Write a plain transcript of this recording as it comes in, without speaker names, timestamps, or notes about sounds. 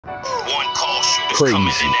One call shooters coming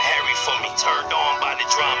in a hurry for me. Turned on by the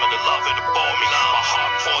drama, the love of the bore me. My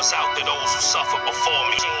heart pours out to those who suffer before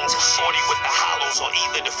me. 40 with the hollows or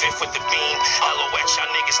either the fifth with the beam. LOX, y'all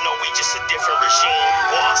niggas know we just a different regime.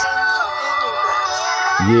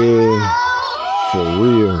 Yeah, for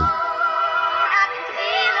real.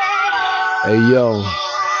 Hey yo.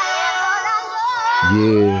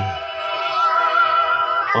 Yeah.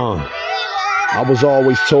 I was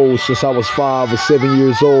always told since I was 5 or 7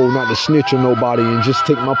 years old not to snitch on nobody and just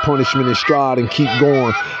take my punishment in stride and keep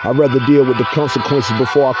going. I'd rather deal with the consequences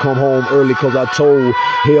before I come home early, cause I told,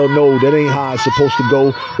 hell no, that ain't how it's supposed to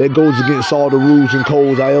go. That goes against all the rules and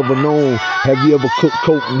codes I ever known. Have you ever cooked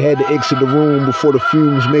coke and had to exit the room before the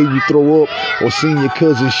fumes made you throw up? Or seen your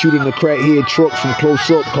cousin shooting a crackhead truck from close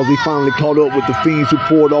up cause he finally caught up with the fiends who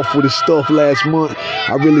poured off with his stuff last month?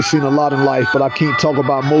 I really seen a lot in life, but I can't talk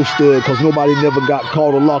about most of it cause nobody never got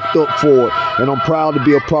caught or locked up for it. And I'm proud to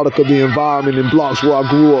be a product of the environment and blocks where I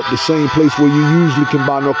grew up, the same place where you usually can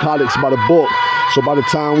buy narcotics by the buck. So by the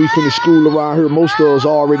time we finish school around here, most of us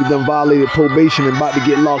already done violated probation and about to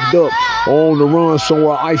get locked up, or on the run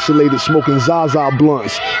somewhere isolated smoking Zaza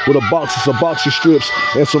blunts with a box of boxer strips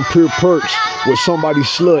and some pure perks with somebody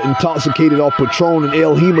slut intoxicated off Patron and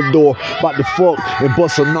El Jimador about to fuck and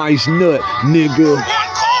bust a nice nut, nigga.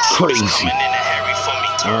 Crazy.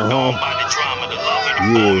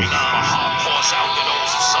 Yeah.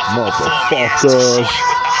 Motherfuckers.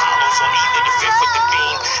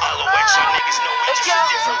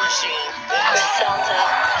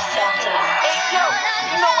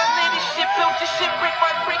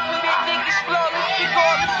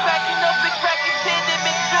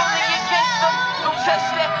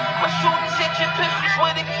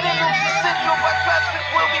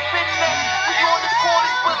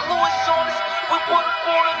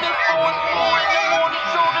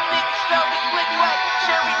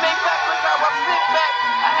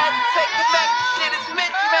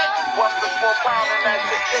 What's the 4 pound and that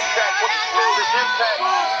shit kick back? What you feel the impact?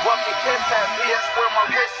 Bucket kiss that, yes, where my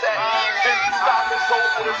wrist at? 50 stockings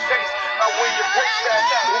over the face, now where your bricks at?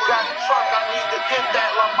 Who got the truck? I need to get that.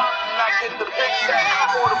 La Mama, not get the big sack.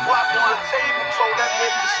 Pour the block on the table, told that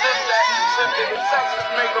bitch to slip that. Sent it to Texas,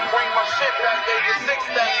 made her bring my shit back. Gave her 6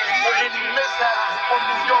 stacks for any mishaps. From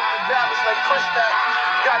New York to Dallas like Chris stacks.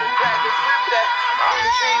 Got it back and flip that.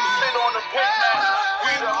 Jeans sit on the big match.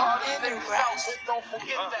 We the hardest niggas out, don't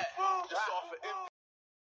forget that. Just off it.